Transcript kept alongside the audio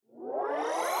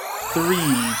3,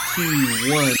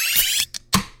 2, 1.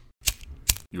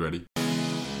 You ready?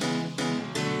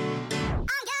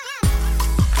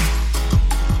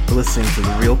 Listening to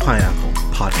the Real Pineapple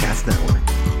Podcast Network.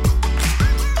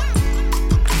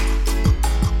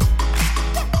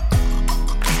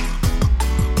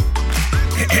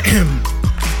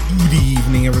 Good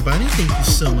evening, everybody. Thank you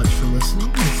so much for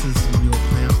listening. This is the Real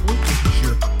Pineapple. This is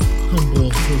your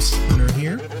humble host, Hunter,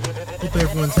 here. Hope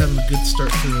everyone's having a good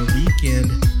start to the week, and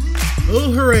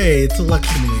oh hooray, it's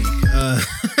election week. One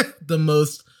of the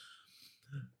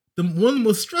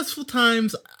most stressful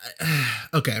times.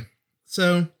 Okay,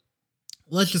 so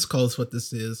let's just call this what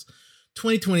this is.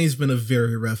 2020 has been a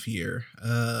very rough year.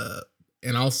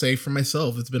 And I'll say for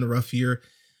myself, it's been a rough year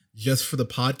just for the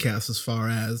podcast, as far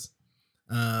as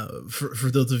for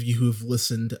those of you who have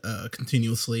listened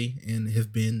continuously and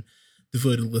have been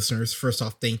devoted listeners. First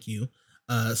off, thank you.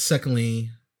 Secondly,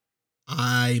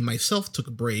 I myself took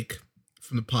a break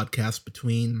from the podcast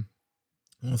between,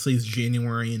 I'll say it's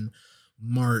January and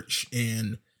March,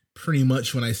 and pretty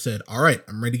much when I said, all right,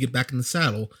 I'm ready to get back in the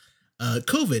saddle,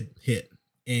 COVID hit.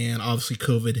 And obviously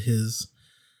COVID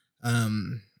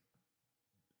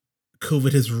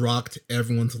has rocked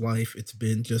everyone's life. It's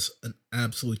been just an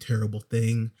absolutely terrible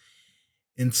thing.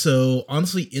 And so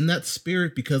honestly, in that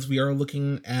spirit, because we are in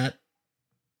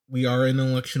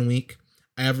election week,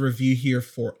 I have a review here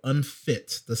for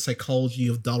Unfit, The Psychology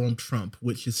of Donald Trump,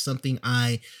 which is something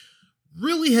I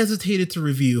really hesitated to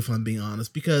review, if I'm being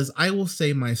honest, because I will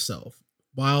say myself,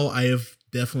 while I have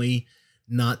definitely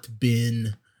not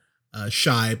been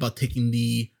shy about taking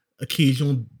the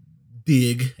occasional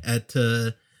dig at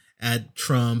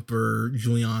Trump or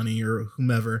Giuliani or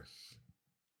whomever,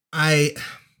 I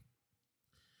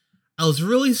was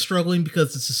really struggling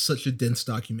because this is such a dense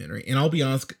documentary. And I'll be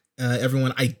honest,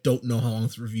 everyone, I don't know how long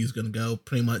this review is going to go,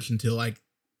 pretty much until I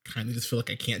kind of just feel like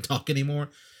I can't talk anymore.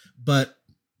 But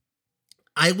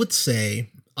I would say,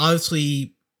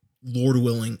 obviously, Lord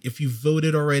willing, if you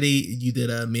voted already, you did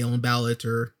a mail-in ballot,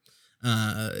 or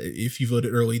if you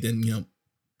voted early, then,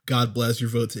 God bless,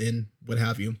 your vote's in, what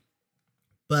have you.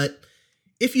 But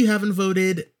if you haven't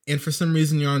voted and for some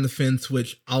reason you're on the fence,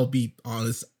 which I'll be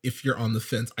honest, if you're on the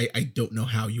fence, I don't know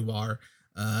how you are.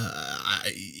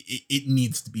 It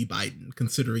needs to be Biden,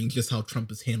 considering just how Trump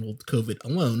has handled COVID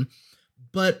alone.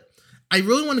 But I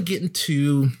really want to get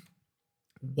into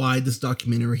why this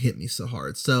documentary hit me so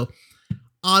hard. So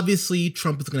obviously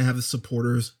Trump is going to have his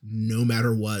supporters no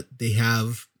matter what.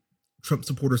 Trump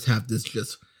supporters have this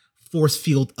just force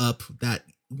field up that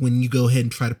when you go ahead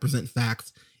and try to present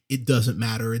facts, it doesn't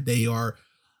matter. They are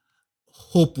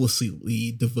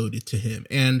hopelessly devoted to him.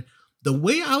 And the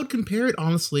way I would compare it,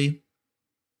 honestly,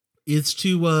 is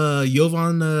to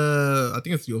Jovan, I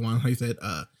think it's Jovan, how you say it,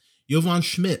 Jovan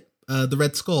Schmidt, the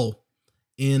Red Skull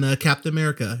in Captain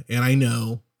America. And I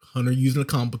know, Hunter using a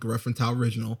comic book reference, how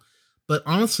original. But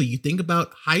honestly, you think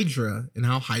about Hydra and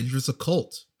how Hydra's a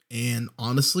cult. And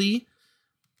honestly,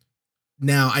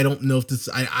 now, I don't know if this,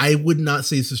 I would not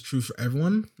say this is true for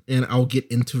everyone, and I'll get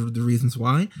into the reasons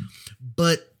why,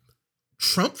 but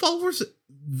Trump followers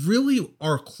really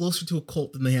are closer to a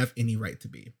cult than they have any right to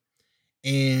be.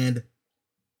 And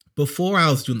before I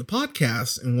was doing the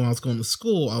podcast and when I was going to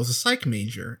school, I was a psych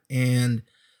major, and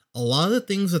a lot of the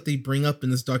things that they bring up in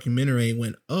this documentary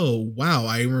went, oh, wow,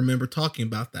 I remember talking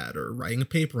about that, or writing a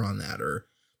paper on that, or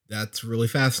that's really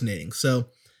fascinating. So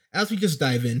as we just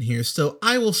dive in here, so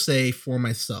I will say for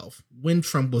myself, when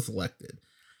Trump was elected,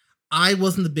 I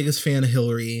wasn't the biggest fan of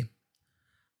Hillary.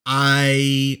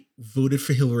 I voted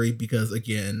for Hillary because,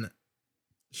 again,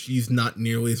 she's not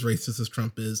nearly as racist as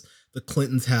Trump is. The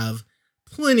Clintons have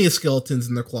plenty of skeletons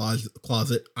in their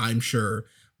closet, I'm sure.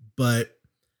 But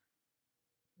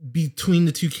between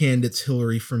the two candidates,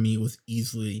 Hillary, for me, was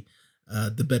easily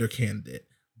the better candidate.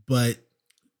 But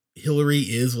Hillary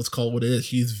is, let's call it what it is,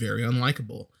 she's very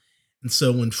unlikable. And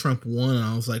so when Trump won,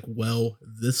 I was like, well,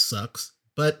 this sucks.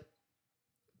 But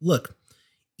look,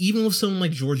 even with someone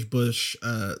like George Bush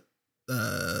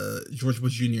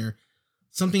Jr.,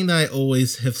 something that I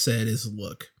always have said is,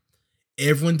 look,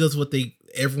 everyone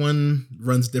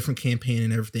runs different campaign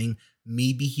and everything.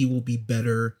 Maybe he will be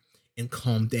better and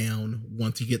calm down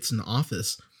once he gets into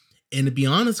office. And to be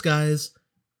honest, guys,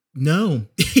 no,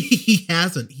 he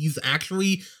hasn't. He's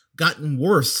actually gotten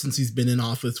worse since he's been in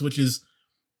office, which is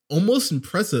almost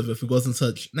impressive if he wasn't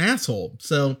such an asshole.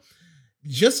 So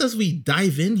just as we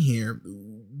dive in here,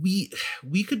 we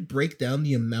could break down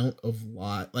the amount of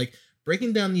lies.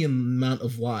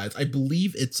 I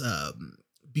believe it's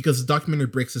because the documentary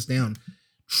breaks this down.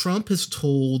 Trump has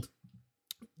told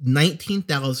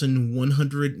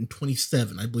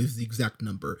 19,127, I believe is the exact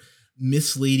number,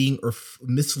 misleading or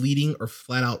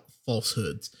flat out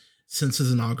falsehoods since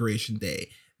his inauguration day.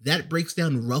 That breaks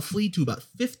down roughly to about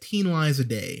 15 lies a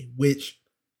day, which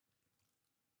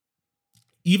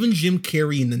even Jim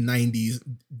Carrey in the 90s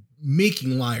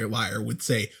making Liar Liar would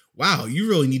say, wow, you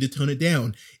really need to tone it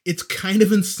down. It's kind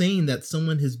of insane that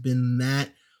someone has been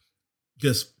that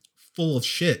just full of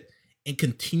shit and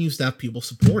continues to have people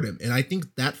support him. And I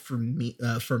think that for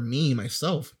me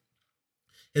myself,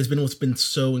 has been what's been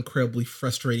so incredibly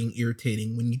frustrating,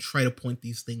 irritating when you try to point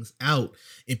these things out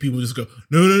and people just go,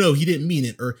 no, he didn't mean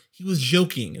it, or he was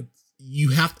joking. You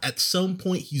have to, at some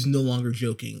point, he's no longer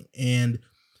joking. And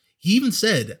he even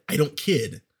said, I don't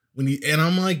kid. And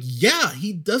I'm like, yeah,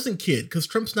 he doesn't kid because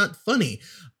Trump's not funny.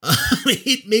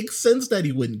 It makes sense that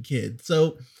he wouldn't kid.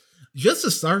 So just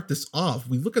to start this off,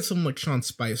 we look at someone like Sean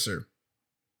Spicer.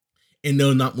 And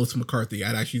no, not Melissa McCarthy.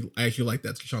 I actually like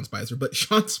that, Sean Spicer. But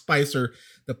Sean Spicer,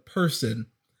 the person,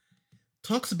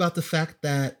 talks about the fact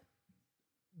that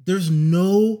there's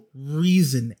no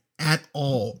reason at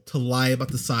all to lie about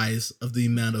the size of the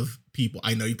amount of people.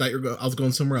 I know you thought I was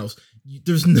going somewhere else.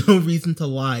 There's no reason to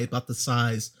lie about the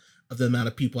size of the amount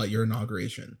of people at your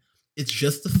inauguration. It's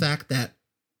just the fact that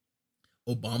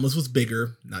Obama's was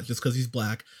bigger, not just because he's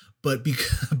black, but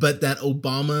that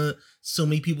Obama, so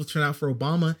many people turn out for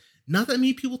Obama. Not that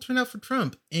many people turn out for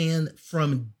Trump. And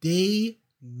from day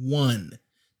one,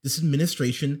 this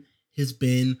administration has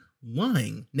been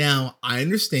lying. Now, I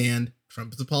understand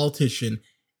Trump is a politician.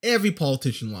 Every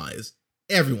politician lies.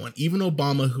 Everyone, even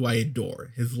Obama, who I adore,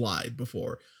 has lied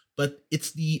before. But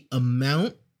it's the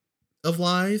amount of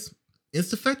lies.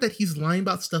 It's the fact that he's lying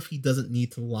about stuff he doesn't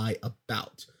need to lie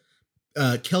about.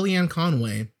 Kellyanne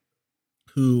Conway,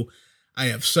 who I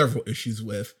have several issues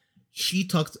with, she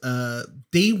talks,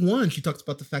 day one, she talks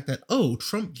about the fact that,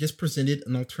 Trump just presented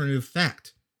an alternative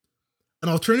fact. An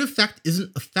alternative fact isn't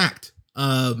a fact.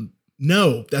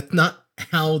 No, that's not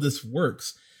how this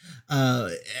works.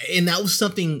 And that was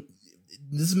something,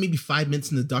 this is maybe 5 minutes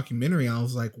in the documentary. I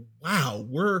was like, wow,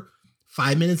 we're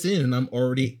 5 minutes in and I'm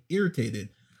already irritated.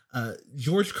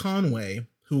 George Conway,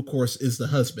 who of course is the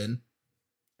husband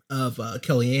of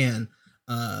Kellyanne,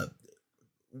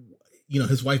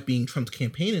 his wife being Trump's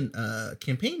campaign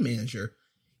manager,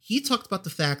 he talked about the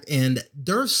fact, and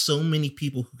there are so many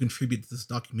people who contribute to this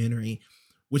documentary,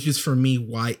 which is for me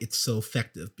why it's so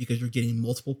effective, because you're getting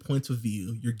multiple points of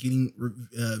view. You're getting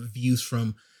views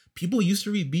from people who used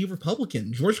to be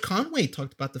Republican. George Conway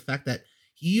talked about the fact that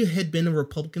he had been a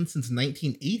Republican since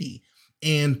 1980.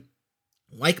 And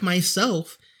like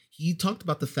myself, he talked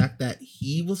about the fact that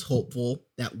he was hopeful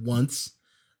that once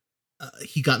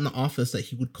he got in the office that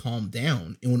he would calm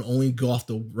down and would only go off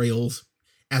the rails,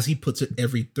 as he puts it,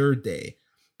 every third day.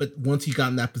 But once he got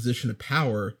in that position of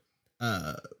power,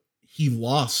 he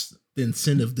lost the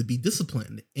incentive to be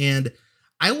disciplined. And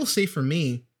I will say for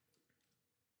me,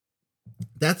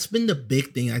 that's been the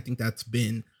big thing. I think that's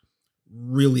been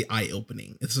really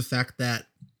eye-opening. It's the fact that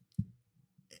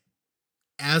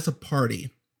as a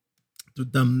party,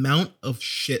 the amount of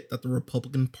shit that the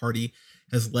Republican Party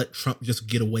has let Trump just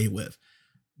get away with.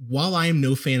 While I am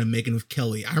no fan of Megyn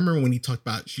Kelly, I remember when he talked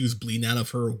about she was bleeding out of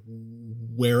her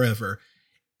wherever.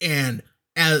 And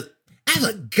as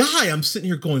a guy, I'm sitting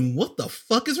here going, what the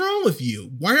fuck is wrong with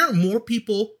you? Why aren't more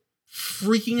people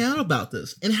freaking out about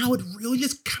this? And how it really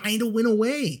just kind of went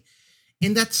away.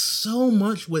 And that's so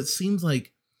much what seems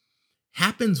like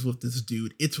happens with this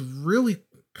dude. It's really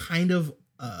kind of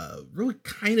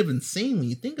insane when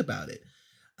you think about it.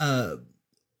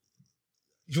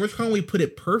 George Conway put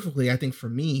it perfectly, I think, for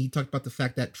me. He talked about the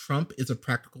fact that Trump is a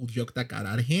practical joke that got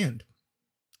out of hand.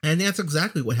 And that's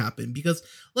exactly what happened, because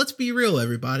let's be real,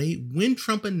 everybody. When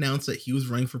Trump announced that he was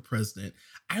running for president,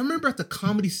 I remember at the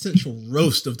Comedy Central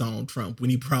roast of Donald Trump when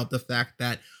he brought up the fact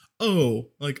that, I'm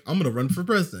going to run for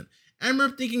president. I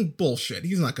remember thinking, bullshit,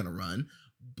 he's not going to run.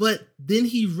 But then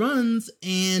he runs,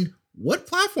 and what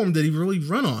platform did he really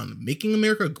run on? Making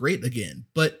America Great Again.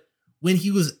 But when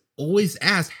he was always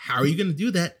asked, how are you going to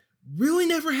do that? Really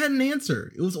never had an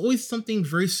answer. It was always something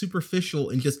very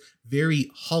superficial and just very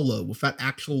hollow without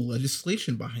actual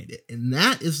legislation behind it. And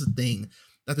that is the thing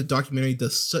that the documentary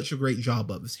does such a great job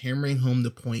of, is hammering home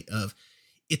the point of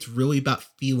it's really about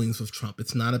feelings with Trump.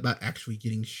 It's not about actually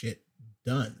getting shit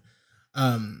done.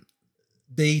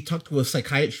 They talked to a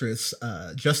psychiatrist,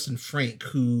 Justin Frank,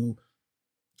 who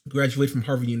graduated from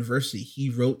Harvard University. He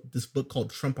wrote this book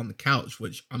called Trump on the Couch,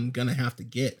 which I'm going to have to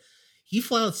get. He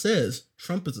flat out says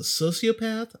Trump is a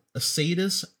sociopath, a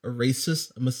sadist, a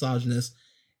racist, a misogynist,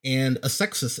 and a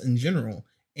sexist in general.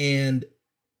 And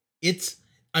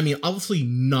I mean, obviously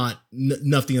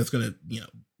nothing that's gonna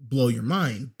blow your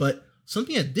mind, but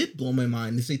something that did blow my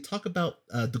mind is they talk about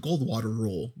the Goldwater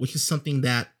rule, which is something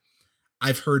that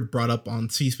I've heard brought up on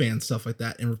C-SPAN and stuff like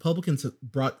that, and Republicans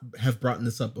have brought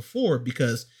this up before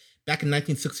because back in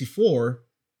 1964,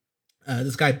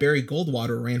 this guy Barry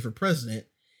Goldwater ran for president,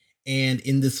 and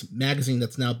in this magazine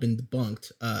that's now been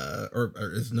debunked, or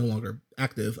is no longer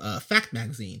active, Fact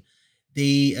Magazine,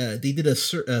 they did a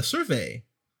survey.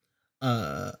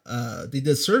 They did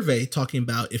a survey talking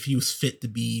about if he was fit to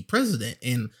be president,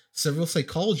 and several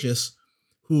psychologists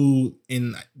who,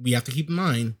 and we have to keep in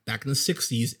mind, back in the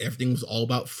 60s, everything was all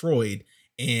about Freud,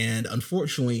 and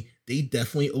unfortunately, they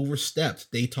definitely overstepped.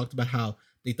 They talked about how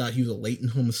they thought he was a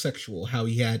latent homosexual, how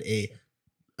he had a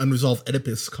unresolved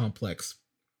Oedipus complex.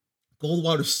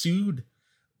 Goldwater sued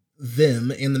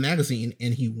them and the magazine,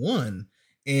 and he won.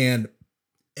 And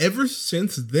ever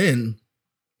since then,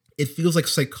 it feels like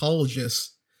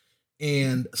psychologists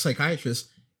and psychiatrists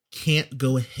can't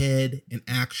go ahead and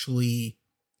actually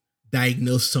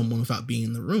diagnose someone without being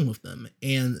in the room with them.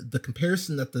 And the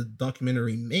comparison that the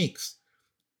documentary makes,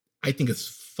 I think is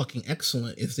fucking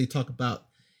excellent, is they talk about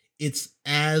it's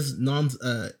as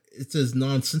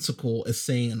nonsensical as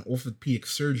saying an orthopedic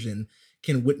surgeon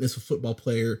can witness a football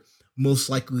player most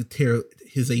likely tear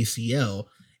his ACL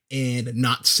and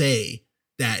not say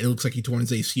that it looks like he tore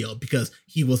his ACL because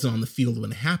he wasn't on the field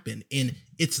when it happened. And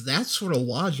it's that sort of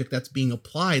logic that's being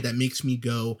applied that makes me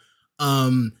go,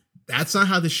 that's not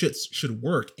how this shit should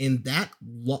work. And that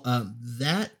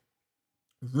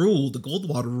rule, the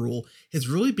Goldwater rule, has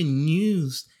really been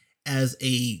used as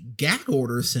a gag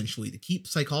order, essentially, to keep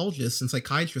psychologists and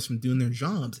psychiatrists from doing their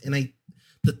jobs. And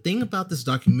the thing about this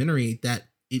documentary that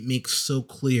it makes so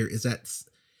clear is that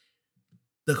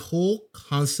the whole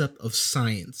concept of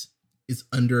science is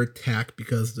under attack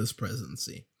because of this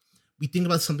presidency. We think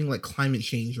about something like climate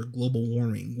change or global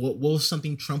warming. What was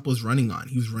something Trump was running on?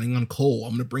 He was running on coal.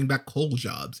 I'm going to bring back coal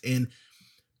jobs. And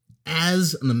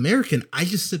as an American, I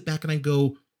just sit back and I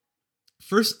go,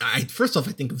 first off,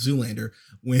 I think of Zoolander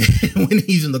when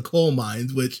he's in the coal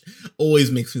mines, which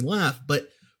always makes me laugh. But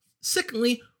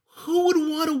secondly, who would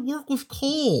want to work with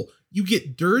coal? You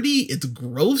get dirty. It's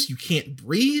gross. You can't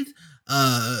breathe.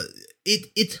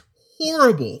 It's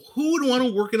horrible. Who would want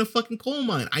to work in a fucking coal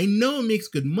mine? I know it makes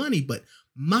good money, but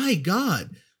my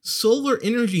God, solar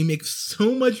energy makes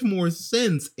so much more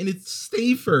sense, and it's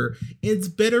safer, and it's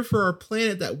better for our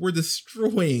planet that we're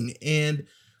destroying. And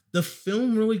the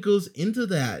film really goes into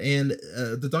that, and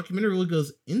the documentary really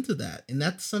goes into that. And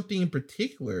that's something in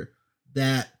particular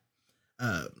that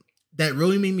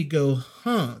really made me go,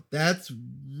 that's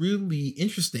really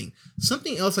interesting.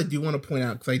 Something else I do want to point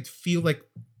out, because I feel like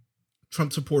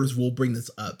Trump supporters will bring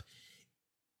this up.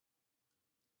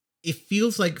 It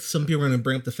feels like some people are going to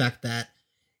bring up the fact that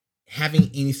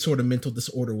having any sort of mental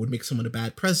disorder would make someone a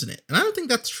bad president. And I don't think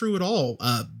that's true at all.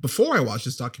 Before I watched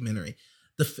this documentary,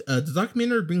 the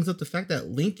documentary brings up the fact that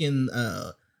Lincoln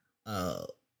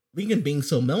being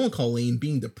so melancholy and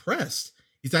being depressed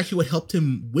is actually what helped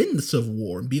him win the Civil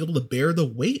War and be able to bear the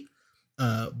weight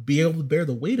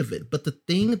of it. But the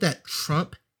thing that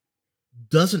Trump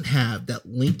doesn't have that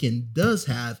Lincoln does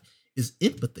have is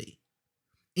empathy.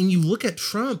 And you look at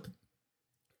Trump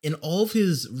in all of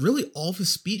his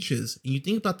speeches, and you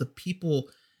think about the people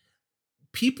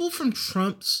from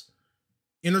Trump's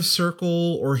inner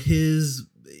circle or his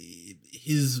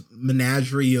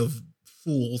menagerie of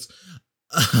fools,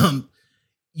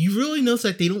 you really notice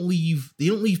that they don't leave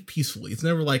peacefully. It's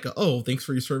never like, oh, thanks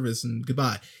for your service and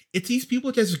goodbye. It's these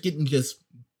people just getting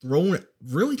thrown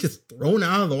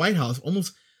out of the White House,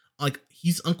 almost like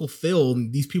he's Uncle Phil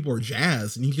and these people are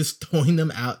Jazz, and he's just throwing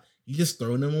them out. He's just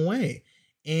throwing them away.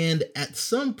 And at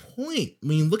some point,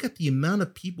 when you look at the amount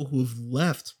of people who have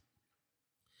left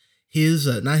his,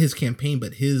 not his campaign,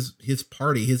 but his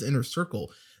party, his inner circle,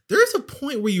 there's a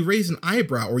point where you raise an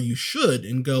eyebrow, or you should,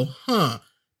 and go,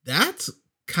 that's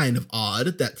kind of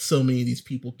odd that so many of these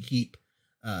people keep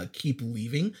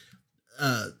leaving.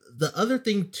 The other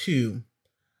thing too,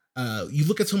 you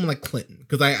look at someone like Clinton,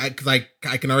 because I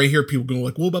can already hear people going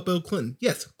like, what about Bill Clinton?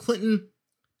 Yes, Clinton,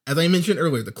 as I mentioned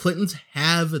earlier, the Clintons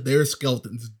have their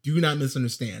skeletons. Do not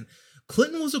misunderstand.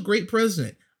 Clinton was a great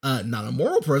president, not a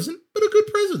moral president, but a good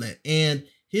president. And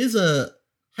his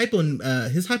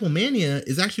hypomania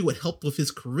is actually what helped with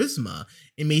his charisma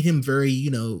and made him very,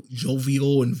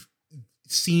 jovial and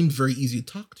seemed very easy to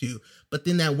talk to. But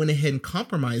then that went ahead and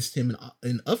compromised him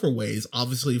in other ways,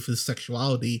 obviously with his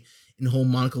sexuality and the whole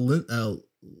Monica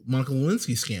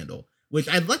Lewinsky scandal, which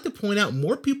I'd like to point out,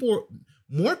 more people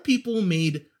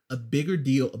made a bigger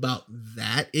deal about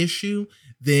that issue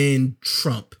than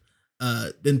Trump.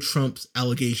 than Trump's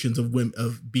allegations of women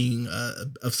of being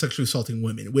of sexually assaulting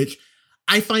women, which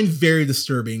I find very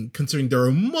disturbing, considering there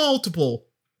are multiple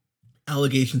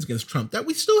allegations against Trump that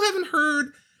we still haven't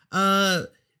heard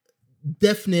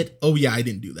definite, oh yeah, I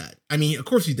didn't do that. I mean, of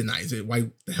course he denies it.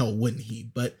 Why the hell wouldn't he?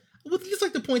 But I would just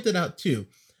like to point that out too.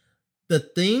 The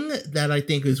thing that I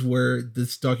think is where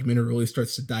this documentary really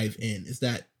starts to dive in is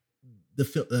that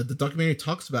the documentary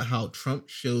talks about how Trump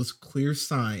shows clear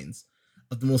signs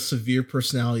of the most severe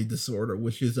personality disorder,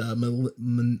 which is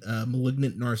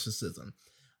malignant narcissism.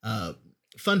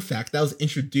 Fun fact, that was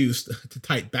introduced, to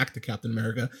tie it back to Captain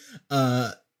America,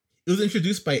 it was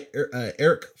introduced by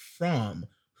Eric Fromm,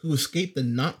 who escaped the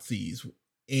Nazis.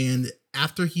 And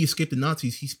after he escaped the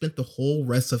Nazis, he spent the whole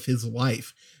rest of his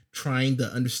life trying to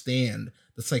understand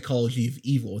the psychology of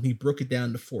evil. And he broke it down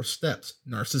into 4 steps: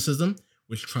 narcissism,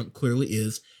 which Trump clearly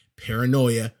is;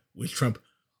 paranoia, which Trump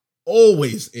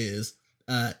always is;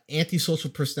 antisocial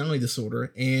personality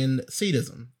disorder; and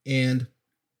sadism. And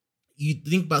you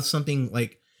think about something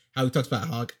like how he talks about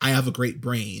how, like, I have a great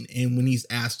brain. And when he's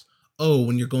asked, oh,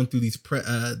 when you're going through these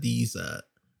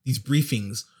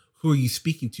briefings, who are you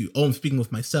speaking to? Oh, I'm speaking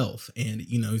with myself. And,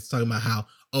 you know, he's talking about how,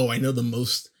 oh, I know the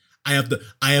most, I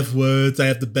have words, I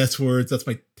have the best words. That's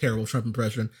my terrible Trump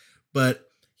impression. But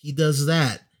he does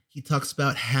that. He talks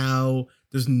about how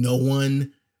there's no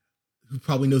one who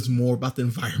probably knows more about the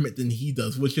environment than he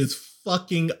does, which is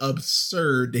fucking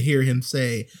absurd to hear him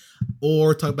say.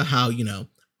 Or talk about how, you know,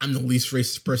 I'm the least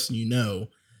racist person you know,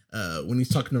 when he's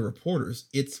talking to reporters.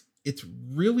 It's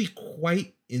really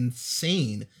quite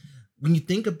insane when you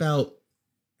think about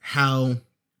how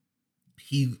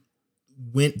he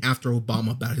went after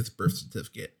Obama about his birth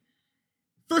certificate.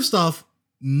 First off,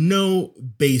 no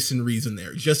base and reason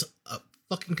there. Just a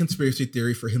fucking conspiracy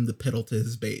theory for him to peddle to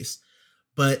his base.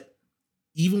 But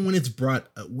even when it's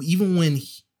even when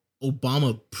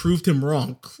Obama proved him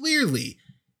wrong, clearly,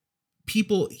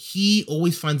 he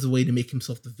always finds a way to make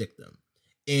himself the victim.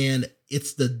 And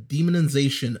it's the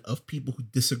demonization of people who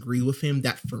disagree with him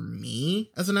that, for me,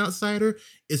 as an outsider,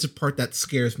 is the part that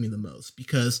scares me the most.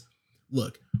 Because,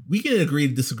 look, we can agree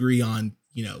to disagree on,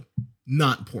 you know,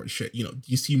 not important shit. You know, do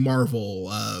you see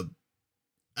Marvel?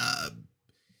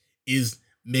 Is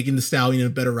Megan Thee Stallion a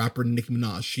better rapper than Nicki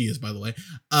Minaj? She is, by the way.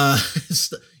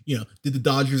 You know, did the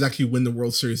Dodgers actually win the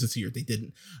World Series this year? They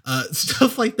didn't.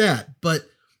 Stuff like that. But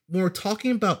when we're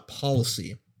talking about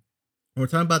policy, we're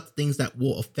talking about the things that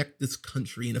will affect this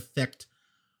country and affect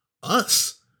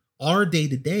us, our day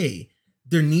to day,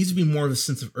 there needs to be more of a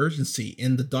sense of urgency.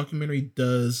 And the documentary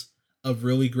does a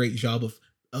really great job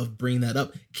of bringing that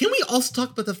up. Can we also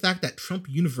talk about the fact that Trump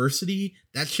University,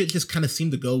 that shit just kind of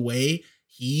seemed to go away?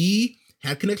 He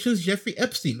had connections with Jeffrey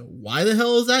Epstein. Why the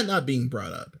hell is that not being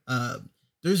brought up?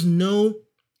 There's no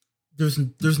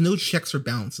checks or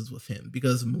balances with him,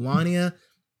 because Melania,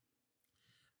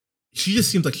 she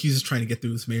just seems like she's just trying to get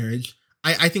through this marriage.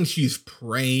 I think she's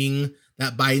praying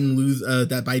that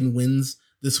Biden wins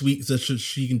this week so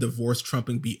she can divorce Trump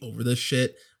and be over this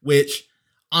shit, which,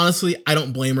 honestly, I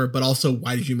don't blame her. But also,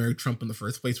 why did you marry Trump in the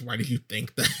first place? Why did you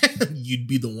think that you'd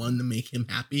be the one to make him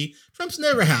happy? Trump's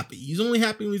never happy. He's only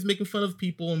happy when he's making fun of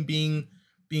people and being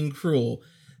cruel.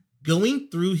 Going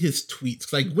through his tweets,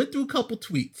 because I went through a couple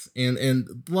tweets, and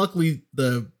luckily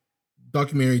the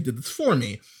documentary did this for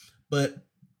me. But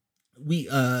we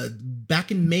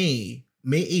back in May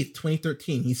 8th,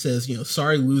 2013, he says, you know,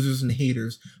 sorry, losers and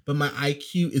haters, but my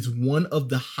IQ is one of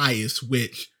the highest,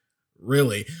 which,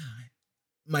 really,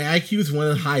 my IQ is one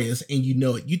of the highest, and you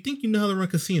know it. You'd think you know how to run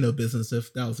casino business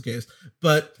if that was the case.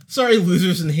 But sorry,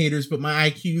 losers and haters, but my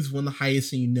IQ is one of the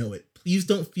highest, and you know it. Please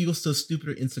don't feel so stupid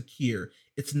or insecure.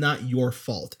 It's not your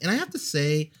fault. And I have to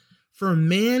say, for a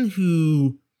man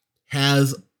who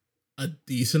has a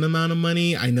decent amount of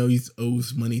money, I know he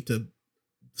owes money to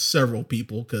several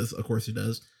people, because of course he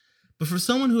does, but for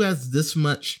someone who has this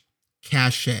much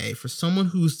cachet, for someone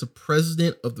who's the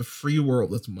president of the free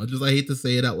world, as much as I hate to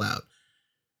say it out loud,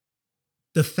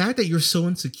 the fact that you're so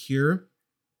insecure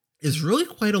is really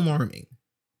quite alarming.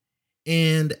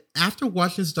 And after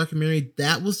watching this documentary,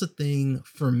 that was the thing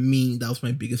for me that was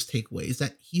my biggest takeaway, is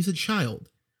that he's a child.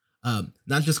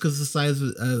 Not just because of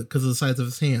the size of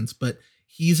his hands, but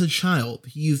he's a child.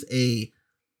 He's a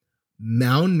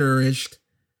malnourished,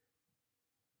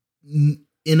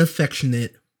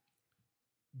 inaffectionate,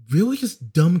 really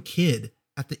just dumb kid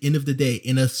at the end of the day,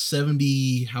 in a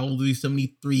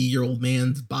 73-year-old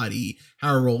man's body,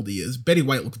 however old he is. Betty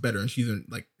White looks better, and she's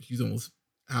almost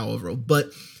however old. But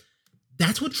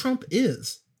that's what Trump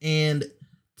is. And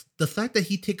the fact that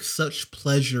he takes such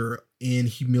pleasure in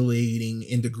humiliating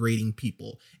and degrading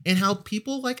people, and how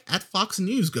people like at Fox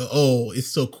News go, "Oh, it's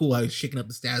so cool how he's shaking up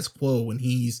the status quo when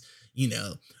he's, you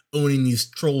know, owning these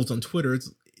trolls on Twitter."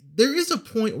 There is a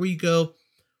point where you go,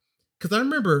 because I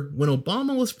remember when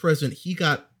Obama was president, he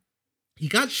got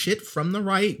shit from the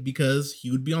right because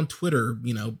he would be on Twitter,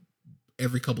 you know,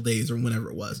 every couple days or whenever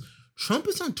it was. Trump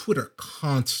is on Twitter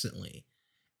constantly,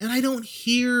 and I don't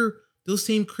hear those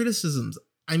same criticisms.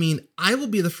 I mean, I will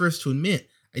be the first to admit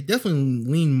I definitely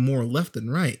lean more left than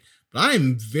right, but I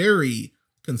am very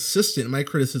consistent in my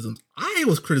criticisms. I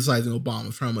was criticizing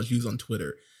Obama for how much he was on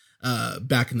Twitter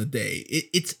back in the day.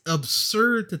 It's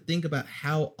absurd to think about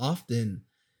how often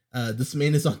this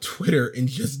man is on Twitter and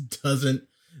just doesn't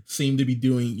seem to be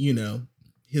doing, you know,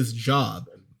 his job.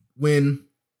 When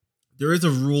there is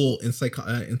a rule in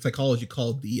psychology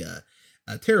called the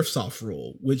Tarasoff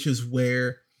rule, which is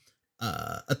where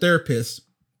a therapist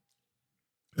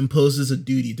imposes a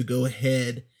duty to go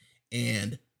ahead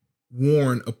and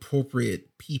warn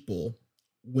appropriate people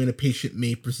when a patient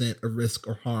may present a risk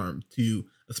or harm to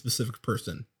a specific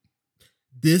person.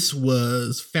 This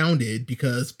was founded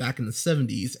because back in the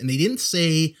 70s, and they didn't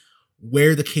say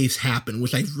where the case happened,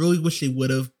 which I really wish they would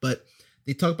have, but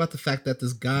they talk about the fact that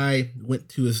this guy went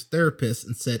to his therapist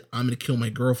and said, "I'm going to kill my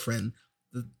girlfriend."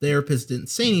 The therapist didn't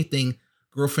say anything.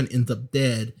 Girlfriend ends up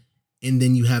dead. And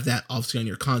then you have that obviously on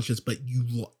your conscience, but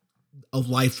a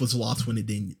life was lost when it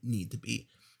didn't need to be.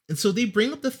 And so they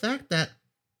bring up the fact that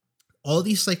all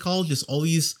these psychologists, all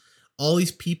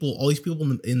these people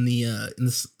in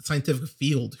the scientific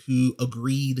field who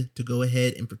agreed to go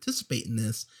ahead and participate in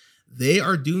this, they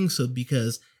are doing so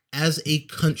because as a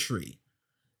country,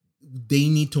 they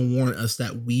need to warn us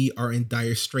that we are in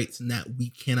dire straits and that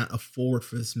we cannot afford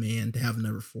for this man to have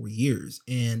another 4 years.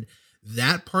 And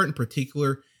that part in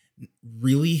particular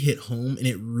really hit home, and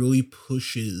it really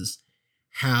pushes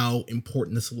how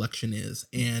important this election is.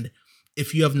 And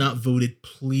if you have not voted,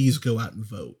 please go out and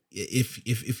vote.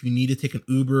 If you need to take an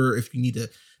Uber, if you need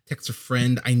to text a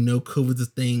friend, I know COVID's a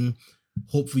thing.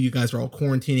 Hopefully you guys are all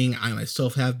quarantining. I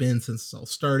myself have been since it all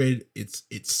started.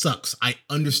 It sucks. I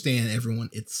understand, everyone.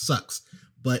 It sucks.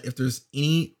 But if there's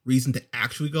any reason to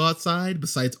actually go outside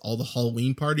besides all the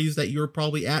Halloween parties that you're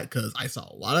probably at, because I saw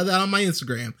a lot of that on my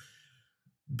Instagram,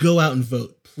 go out and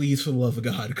vote. Please, for the love of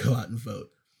God, go out and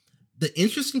vote. The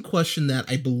interesting question that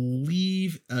I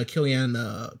believe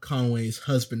Kellyanne Conway's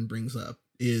husband brings up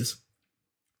is,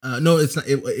 no, it's not.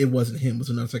 It wasn't him. It was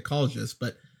another psychologist.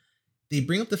 But they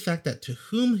bring up the fact that to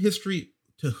whom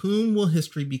will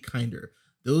history be kinder?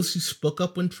 Those who spoke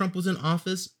up when Trump was in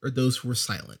office, or those who were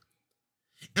silent?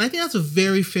 And I think that's a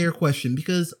very fair question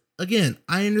because, again,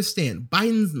 I understand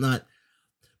Biden's not.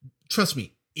 Trust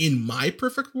me. In my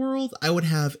perfect world, I would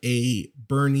have a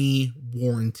Bernie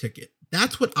Warren ticket.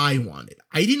 That's what I wanted.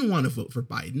 I didn't want to vote for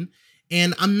Biden,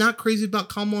 and I'm not crazy about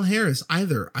Kamala Harris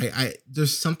either. I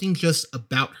there's something just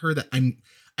about her that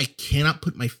I cannot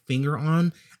put my finger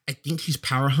on. I think she's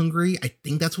power hungry. I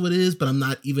think that's what it is, but I'm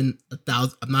not even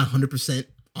I'm not 100%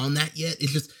 on that yet.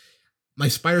 It's just my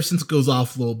spider sense goes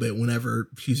off a little bit whenever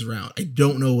she's around. I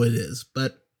don't know what it is,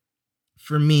 but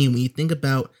for me, when you think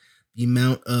about the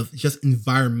amount of just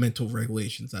environmental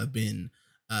regulations that have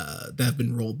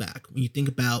been rolled back. When you think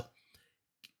about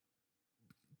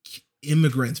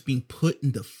immigrants being put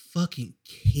into fucking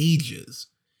cages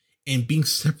and being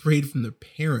separated from their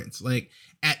parents, like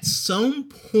at some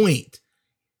point,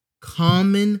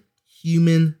 common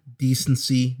human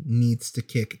decency needs to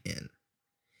kick in.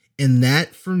 And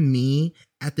that, for me,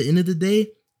 at the end of the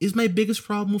day, is my biggest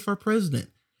problem with our president.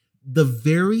 The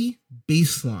very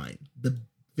baseline, the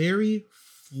very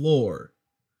floor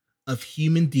of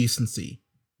human decency,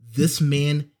 this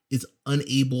man is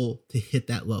unable to hit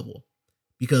that level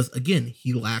because, again,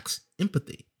 he lacks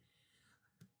empathy.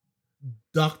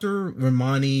 Dr.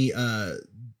 Ramani, I'm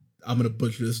going to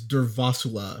butcher this,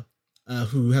 Durvasula,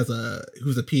 who's a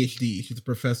PhD, she's a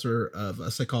professor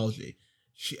of psychology.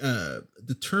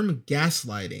 The term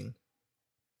gaslighting,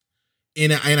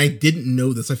 and I didn't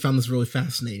know this, I found this really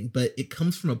fascinating, but it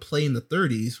comes from a play in the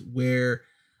 30s where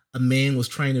a man was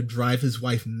trying to drive his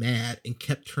wife mad and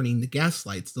kept turning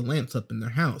the lamps up in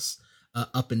their house,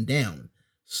 up and down.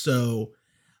 So,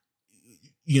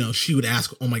 you know, she would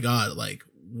ask, "Oh my God, like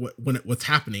what's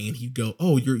happening?" And he'd go,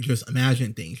 "Oh, you're just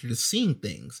imagining things. You're just seeing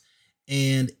things."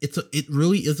 And it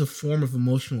really is a form of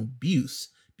emotional abuse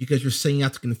because you're setting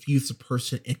out to confuse the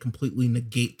person and completely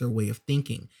negate their way of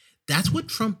thinking. That's what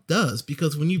Trump does,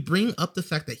 because when you bring up the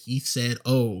fact that he said,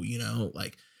 "Oh, you know,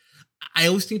 like," I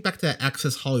always think back to that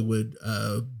Access Hollywood,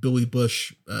 Billy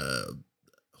Bush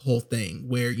whole thing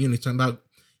where, you know, he's talking about,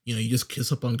 you just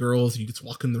kiss up on girls, you just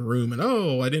walk in the room and,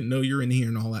 oh, I didn't know you're in here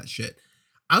and all that shit.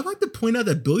 I'd like to point out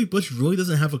that Billy Bush really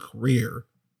doesn't have a career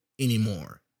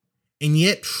anymore. And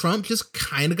yet Trump just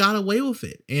kind of got away with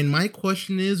it. And my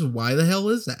question is, why the hell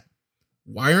is that?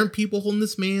 Why aren't people holding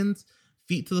this man's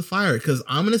feet to the fire? Because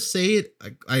I'm going to say it,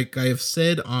 like I have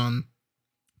said on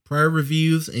prior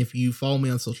reviews, and if you follow me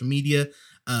on social media,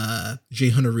 J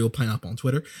Hunter Real Pineapple on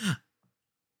Twitter,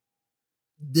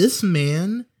 this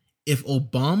man, if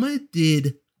Obama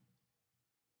did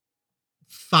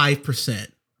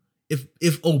 5%,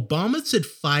 if Obama said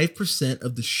 5%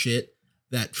 of the shit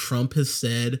that Trump has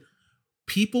said,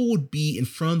 people would be in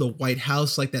front of the White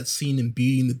House like that scene in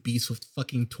Beauty and the Beast with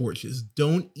fucking torches.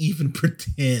 Don't even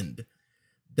pretend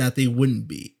that they wouldn't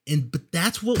be. But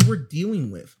that's what we're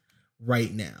dealing with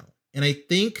right now. And I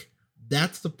think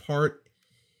that's the part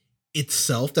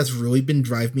itself that's really been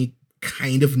driving me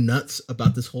kind of nuts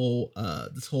about this whole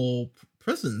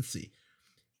presidency.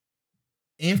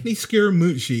 Anthony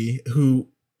Scaramucci, who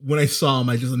when I saw him,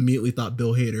 I just immediately thought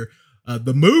Bill Hader,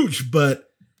 the mooch, but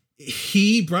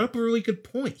he brought up a really good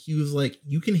point. He was like,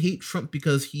 you can hate Trump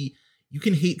because he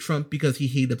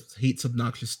hates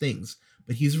obnoxious things,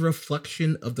 but he's a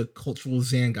reflection of the cultural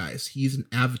Zangeist. He's an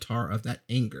avatar of that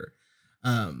anger.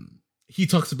 He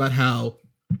talks about how,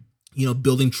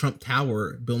 building Trump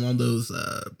Tower, building all those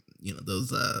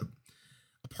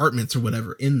apartments or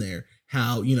whatever in there,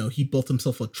 how, he built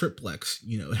himself a triplex,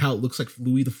 how it looks like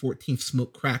Louis XIV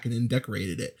smoked crack and then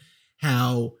decorated it,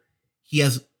 how he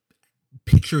has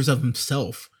pictures of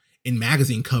himself in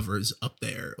magazine covers up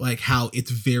there, like how it's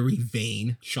very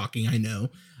vain, shocking, I know,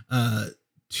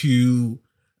 to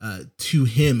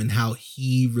him, and how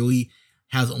he really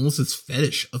has almost this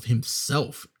fetish of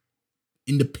himself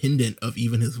independent of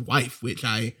even his wife, which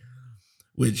I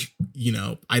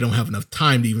don't have enough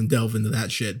time to even delve into that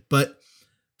shit. But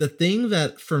the thing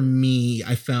that for me,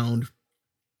 I found,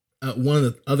 one of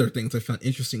the other things I found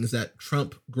interesting is that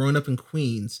Trump, growing up in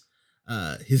Queens,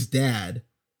 his dad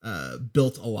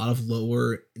built a lot of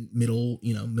lower middle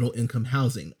income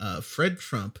housing. Fred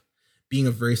Trump, being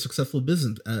a very successful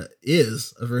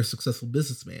is a very successful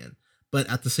businessman, but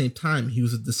at the same time, he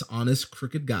was a dishonest,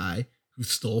 crooked guy who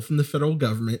stole from the federal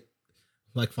government,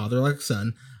 like father, like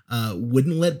son.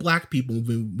 Wouldn't let black people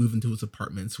move into his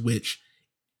apartments, which,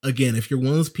 again, if you're one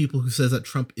of those people who says that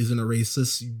Trump isn't a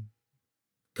racist,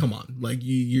 come on, like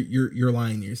you're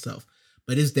lying to yourself.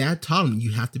 But his dad taught him,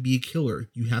 you have to be a killer,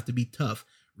 you have to be tough.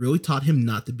 Really taught him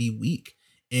not to be weak.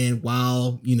 And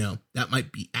while, that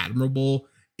might be admirable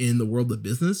in the world of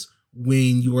business,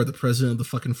 when you are the president of the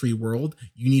fucking free world,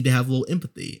 you need to have a little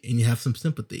empathy and you have some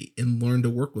sympathy and learn to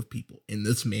work with people. And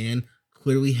this man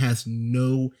clearly has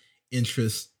no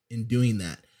interest in doing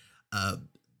that.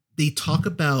 They talk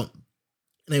about,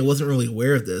 and I wasn't really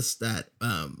aware of this that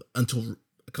until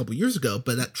a couple years ago,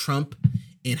 but that Trump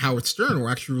and Howard Stern were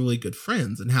actually really good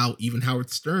friends, and how even Howard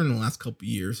Stern in the last couple of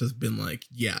years has been like,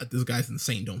 yeah, this guy's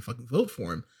insane, don't fucking vote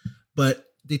for him. But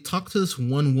they talked to this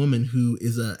one woman who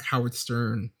is a Howard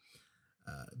Stern,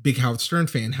 big Howard Stern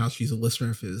fan, how she's a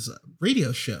listener of his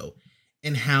radio show,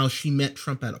 and how she met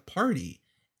Trump at a party.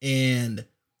 And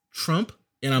Trump,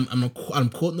 and I'm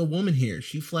quoting the woman here,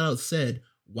 she flat out said,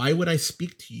 "Why would I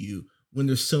speak to you when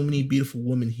there's so many beautiful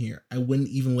women here? I wouldn't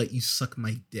even let you suck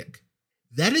my dick."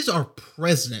 That is our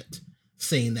president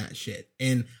saying that shit.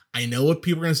 And I know what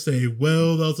people are going to say,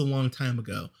 well, that was a long time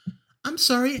ago. I'm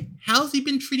sorry, how's he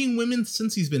been treating women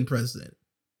since he's been president?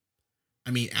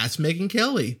 I mean, ask Megyn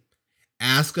Kelly.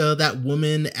 Ask that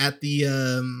woman at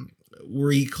the,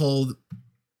 where he called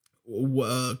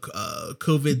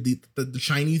COVID the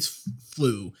Chinese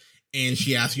flu. And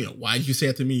she asked, why did you say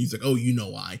that to me? He's like, oh, you know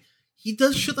why. He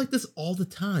does shit like this all the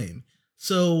time.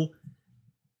 So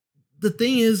the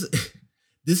thing is,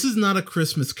 this is not a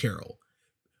Christmas Carol.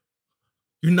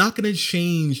 You're not going to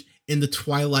change in the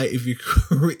twilight of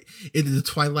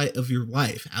your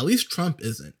life. At least Trump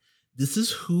isn't. This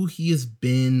is who he has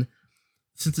been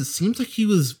since it seems like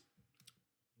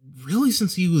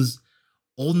since he was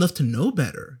old enough to know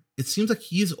better. It seems like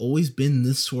he has always been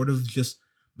this sort of just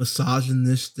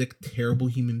misogynistic, terrible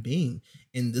human being.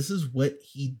 And this is what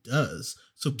he does.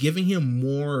 So giving him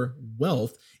more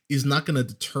wealth is not going to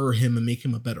deter him and make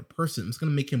him a better person. It's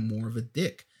going to make him more of a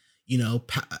dick.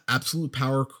 Absolute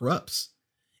power corrupts.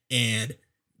 And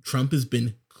Trump has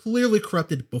been clearly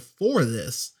corrupted before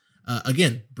this.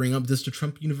 Again, bring up this to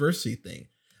Trump University thing.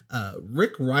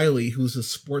 Rick Riley, who's a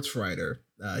sports writer,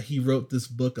 he wrote this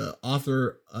book,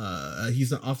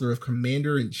 he's an author of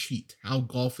Commander in Cheat, How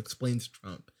Golf Explains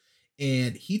Trump.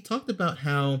 And he talked about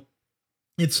how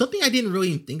it's something I didn't really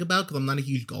even think about because I'm not a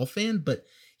huge golf fan, but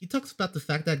he talks about the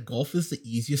fact that golf is the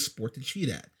easiest sport to cheat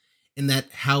at, and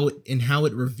that how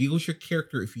it reveals your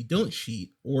character if you don't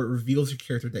cheat, or it reveals your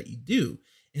character that you do,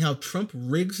 and how Trump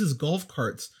rigs his golf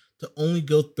carts to only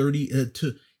go 30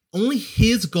 to only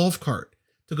his golf cart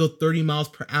to go 30 miles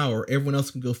per hour. Everyone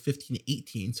else can go 15 to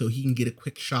 18, so he can get a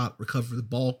quick shot, recover the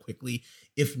ball quickly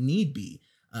if need be.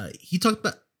 He talks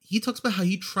about how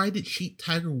he tried to cheat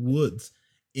Tiger Woods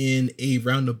in a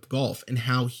round of golf, and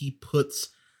how he puts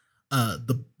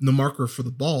the marker for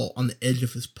the ball on the edge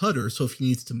of his putter. So if he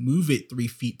needs to move it 3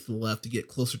 feet to the left to get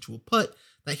closer to a putt,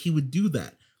 that he would do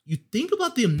that. You think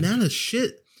about the amount of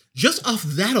shit just off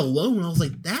that alone. I was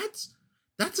like, that's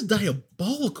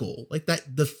diabolical. Like,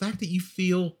 that, the fact that you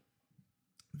feel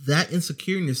that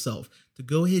insecure in yourself to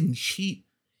go ahead and cheat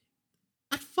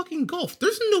at fucking golf.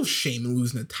 There's no shame in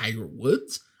losing to Tiger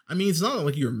Woods. I mean, it's not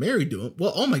like you're married to him.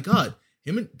 Well, oh my God.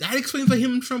 That explains why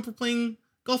him and Trump were playing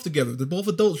golf together. They're both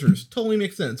adulterers. Totally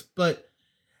makes sense. But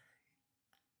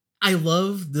I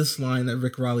love this line that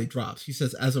Rick Riley drops. He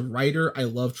says, as a writer, I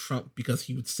love Trump because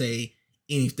he would say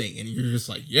anything. And you're just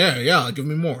like, yeah, give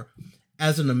me more.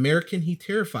 As an American, he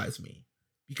terrifies me.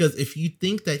 Because if you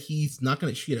think that he's not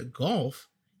going to cheat at golf,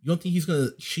 you don't think he's going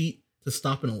to cheat to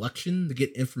stop an election, to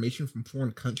get information from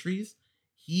foreign countries.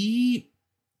 He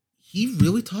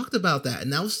really talked about that.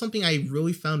 And that was something I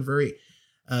really found very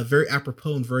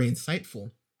apropos and very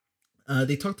insightful.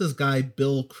 They talked to this guy,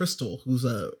 Bill Kristol, who's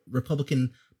a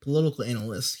Republican political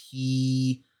analyst.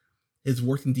 He has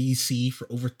worked in DC for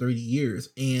over 30 years.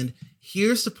 And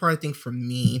here's the part I think for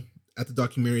me at the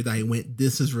documentary that I went,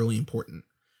 this is really important.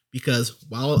 Because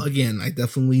while, again, I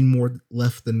definitely lean more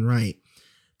left than right,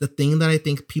 the thing that I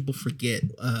think people forget,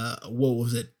 what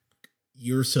was it, a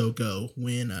year or so ago,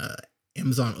 when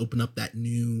Amazon opened up that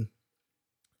new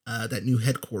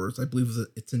headquarters, I believe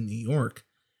it's in New York.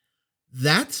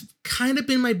 That's kind of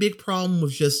been my big problem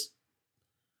with just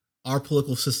our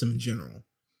political system in general.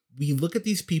 We look at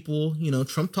these people,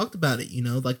 Trump talked about it,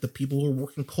 like the people who are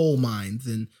working coal mines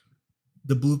and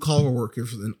the blue collar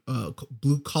workers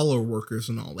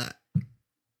and all that.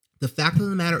 The fact of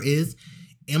the matter is,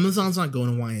 Amazon's not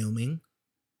going to Wyoming.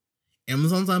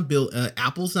 Amazon's not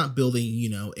Apple's not building,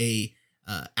 a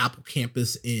Apple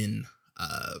campus in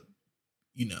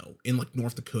like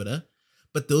North Dakota.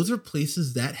 But those are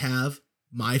places that have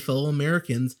my fellow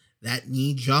Americans that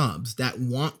need jobs, that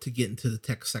want to get into the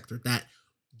tech sector, that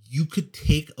you could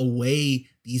take away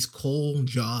these coal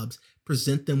jobs,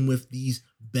 present them with these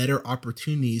better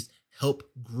opportunities, help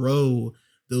grow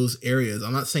those areas.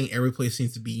 I'm not saying every place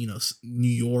needs to be, New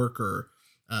York or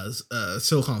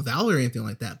Silicon Valley or anything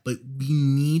like that, but we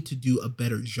need to do a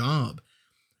better job.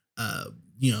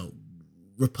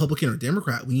 Republican or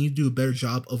Democrat, we need to do a better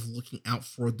job of looking out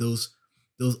for those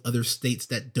other states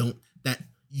that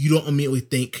you don't immediately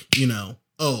think,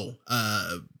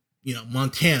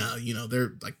 Montana,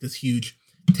 they're like this huge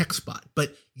tech spot,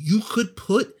 but you could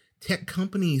put tech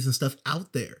companies and stuff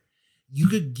out there. You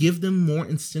could give them more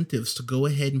incentives to go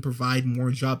ahead and provide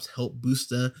more jobs, help boost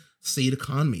the state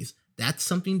economies. That's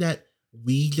something that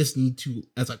we just need to,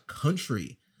 as a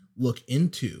country, look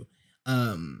into.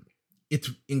 It's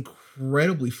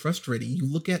incredibly frustrating. You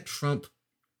look at Trump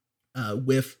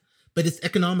but it's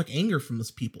economic anger from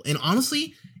those people. And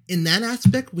honestly, in that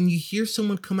aspect, when you hear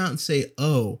someone come out and say,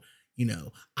 oh,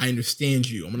 I understand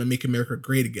you, I'm going to make America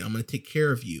great again, I'm going to take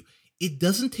care of you. It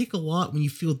doesn't take a lot when you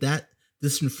feel that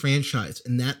disenfranchised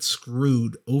and that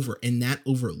screwed over and that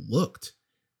overlooked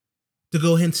to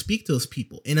go ahead and speak to those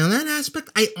people. And on that aspect,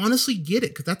 I honestly get it,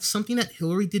 because that's something that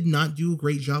Hillary did not do a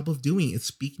great job of doing, is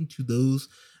speaking to those,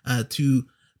 to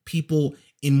people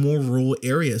in more rural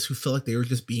areas who felt like they were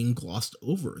just being glossed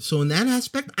over. So in that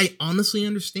aspect, I honestly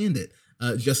understand it,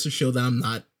 just to show that I'm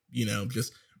not,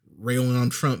 just railing on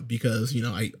Trump because,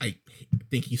 I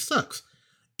think he sucks.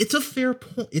 It's a fair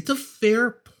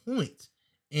point.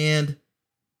 And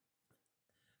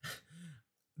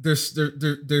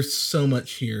there's so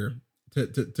much here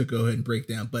to go ahead and break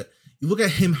down. But you look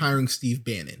at him hiring Steve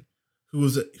Bannon,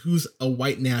 who's a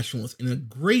white nationalist and a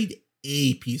grade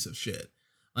A piece of shit.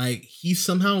 Like, he's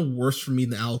somehow worse for me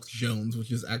than Alex Jones,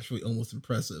 which is actually almost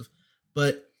impressive.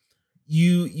 But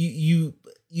you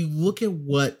look at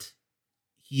what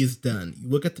he has done. You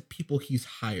look at the people he's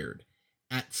hired.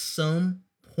 At some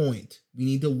point, we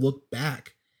need to look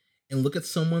back and look at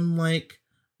someone like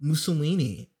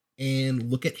Mussolini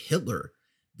and look at Hitler.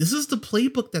 This is the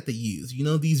playbook that they use.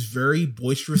 These very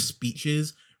boisterous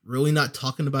speeches, really not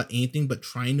talking about anything, but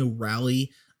trying to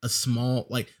rally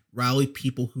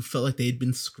people who felt like they had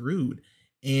been screwed.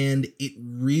 And it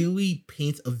really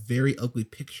paints a very ugly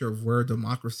picture of where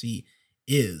democracy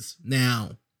is.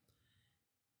 Now,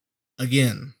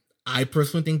 again, I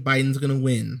personally think Biden's going to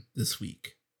win this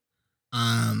week.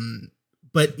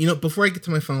 But before I get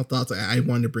to my final thoughts, I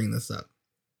wanted to bring this up.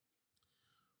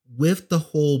 With the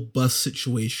whole bus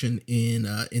situation in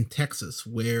Texas,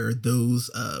 where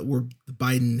where the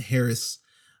Biden-Harris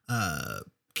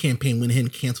campaign went ahead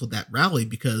and canceled that rally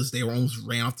because they were almost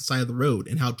ran off the side of the road,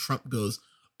 and how Trump goes,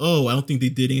 "Oh, I don't think they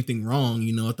did anything wrong.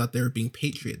 I thought they were being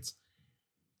patriots."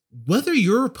 Whether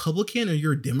you're a Republican or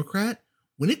you're a Democrat,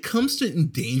 when it comes to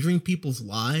endangering people's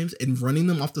lives and running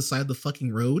them off the side of the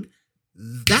fucking road,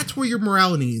 that's where your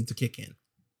morality needs to kick in.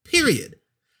 Period.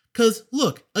 Because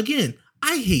look, again,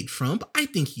 I hate Trump. I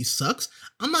think he sucks.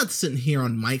 I'm not sitting here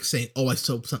on mic saying, "Oh, I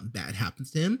hope something bad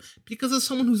happens to him," because as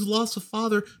someone who's lost a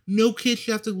father, no kid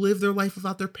should have to live their life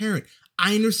without their parent.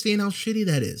 I understand how shitty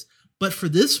that is. But for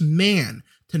this man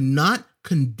to not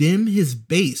condemn his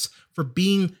base for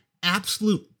being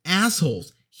absolute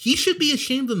assholes, he should be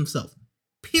ashamed of himself.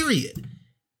 Period.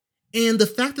 And the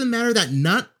fact of the matter that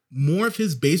not more of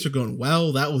his base are going,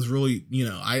 "Well, that was really,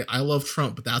 I love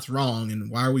Trump, but that's wrong. And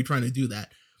why are we trying to do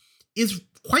that?" is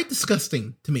quite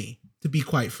disgusting to me, to be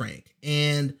quite frank.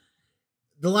 And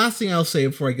the last thing I'll say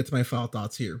before I get to my final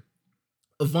thoughts here,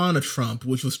 Ivana Trump,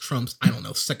 which was Trump's, I don't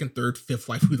know, second, third, fifth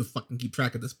wife, who the fuck can keep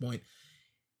track at this point,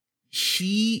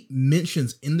 she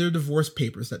mentions in their divorce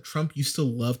papers that Trump used to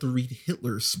love to read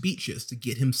Hitler's speeches to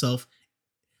get himself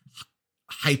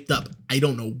hyped up. I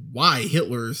don't know why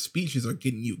Hitler's speeches are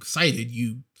getting you excited,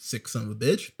 you sick son of a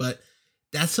bitch, but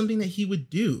that's something that he would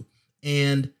do.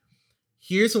 And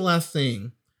here's the last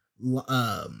thing.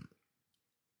 A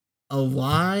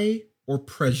lie or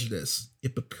prejudice,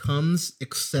 it becomes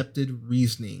accepted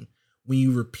reasoning. When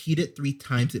you repeat it 3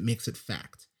 times, it makes it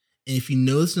fact. And if you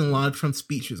notice in a lot of Trump's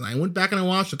speeches, I went back and I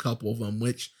watched a couple of them,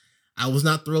 which I was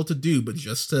not thrilled to do, but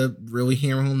just to really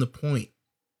hammer home the point,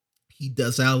 he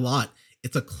does that a lot.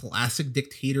 It's a classic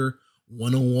dictator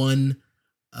 101.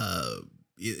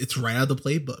 It's right out of the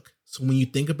playbook. So when you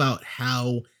think about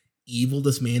how evil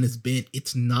this man has been,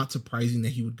 it's not surprising that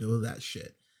he would go to that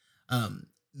shit.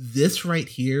 This right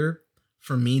here,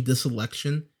 for me, this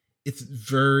election,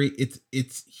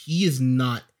 he is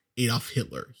not Adolf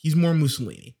Hitler. He's more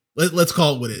Mussolini. Let's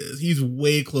call it what it is. He's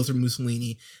way closer to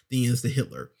Mussolini than he is to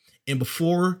Hitler. And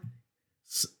before,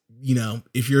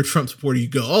 if you're a Trump supporter, you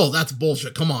go, "Oh, that's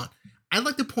bullshit. Come on." I'd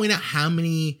like to point out how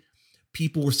many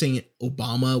people were saying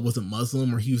Obama was a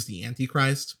Muslim or he was the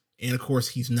Antichrist. And of course,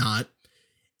 he's not.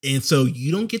 And so you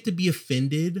don't get to be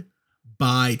offended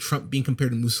by Trump being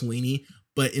compared to Mussolini,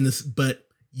 but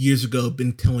years ago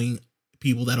been telling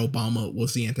people that Obama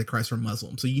was the Antichrist or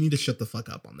Muslim. So you need to shut the fuck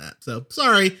up on that. So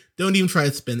sorry, don't even try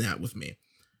to spin that with me.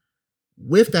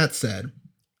 With that said,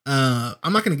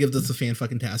 I'm not going to give this a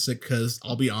fan-fucking-tastic because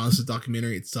I'll be honest, the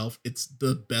documentary itself, it's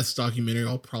the best documentary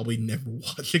I'll probably never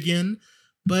watch again.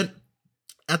 But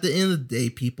at the end of the day,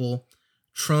 people,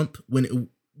 Trump, one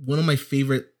of my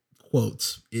favorite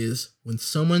quotes is, "When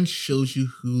someone shows you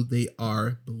who they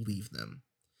are, believe them."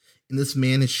 And this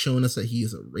man has shown us that he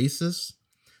is a racist,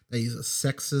 that he's a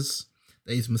sexist,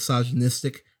 that he's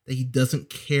misogynistic, that he doesn't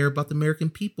care about the American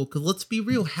people. Because let's be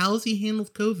real, how has he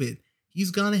handled COVID?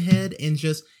 He's gone ahead and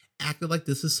just acted like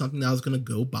this is something that was going to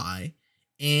go by,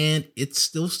 and it's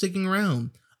still sticking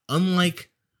around.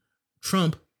 Unlike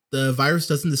Trump, the virus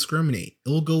doesn't discriminate. It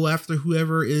will go after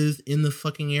whoever is in the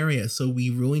fucking area. So we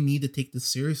really need to take this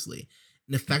seriously.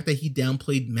 And the fact that he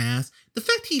downplayed masks, the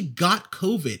fact he got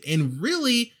COVID, and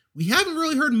really, we haven't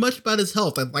really heard much about his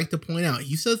health. I'd like to point out,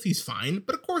 he says he's fine,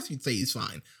 but of course he'd say he's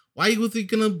fine. Why was he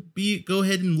going to go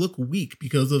ahead and look weak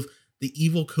because of the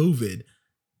evil COVID?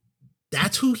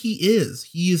 That's who he is.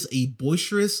 He is a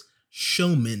boisterous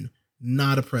showman,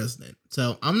 not a president.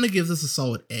 So I'm going to give this a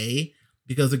solid A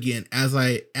because, again, as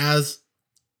a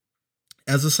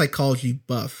psychology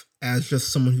buff, as just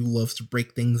someone who loves to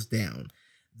break things down,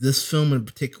 this film in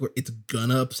particular, it's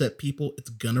gonna upset people. It's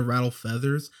gonna rattle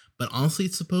feathers, but honestly,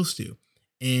 it's supposed to.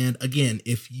 And again,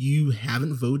 if you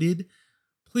haven't voted,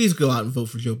 please go out and vote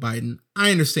for Joe Biden.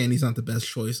 I understand he's not the best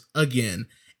choice again.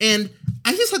 And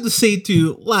I just have to say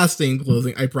too, last thing in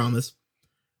closing, I promise.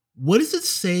 What does it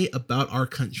say about our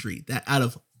country that out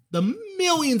of the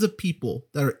millions of people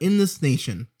that are in this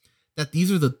nation, that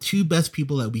these are the 2 best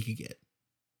people that we could get?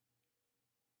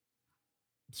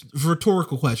 It's a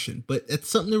rhetorical question, but it's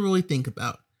something to really think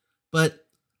about. But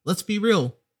let's be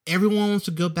real. Everyone wants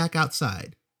to go back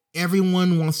outside.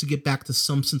 Everyone wants to get back to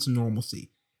some sense of normalcy.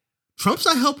 Trump's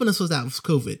not helping us with that with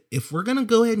COVID. If we're going to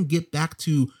go ahead and get back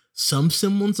to some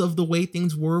semblance of the way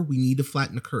things were, we need to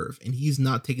flatten the curve. And he's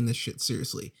not taking this shit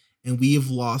seriously. And we have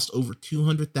lost over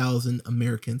 200,000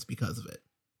 Americans because of it.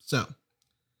 So,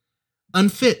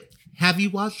 Unfit, have you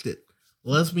watched it?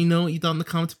 Let me know what you thought in the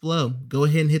comments below. Go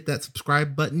ahead and hit that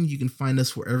subscribe button. You can find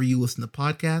us wherever you listen to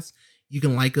podcasts. You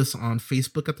can like us on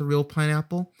Facebook at The Real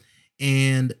Pineapple.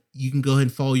 And you can go ahead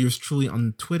and follow yours truly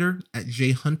on Twitter at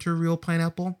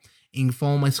jhunterrealpineapple. And you can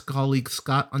follow my colleague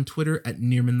Scott on Twitter at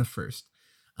Nearman the First.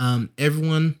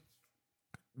 Everyone,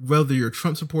 whether you're a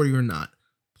Trump supporter or not,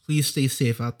 please stay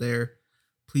safe out there.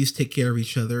 Please take care of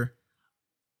each other.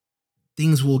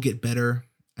 Things will get better.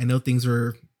 I know things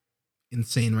are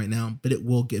insane right now, but it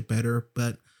will get better.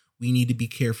 But we need to be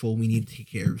careful. We need to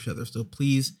take care of each other. So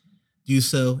please do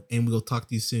so, and we'll talk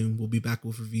to you soon. We'll be back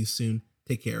with reviews soon.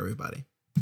 Take care, everybody.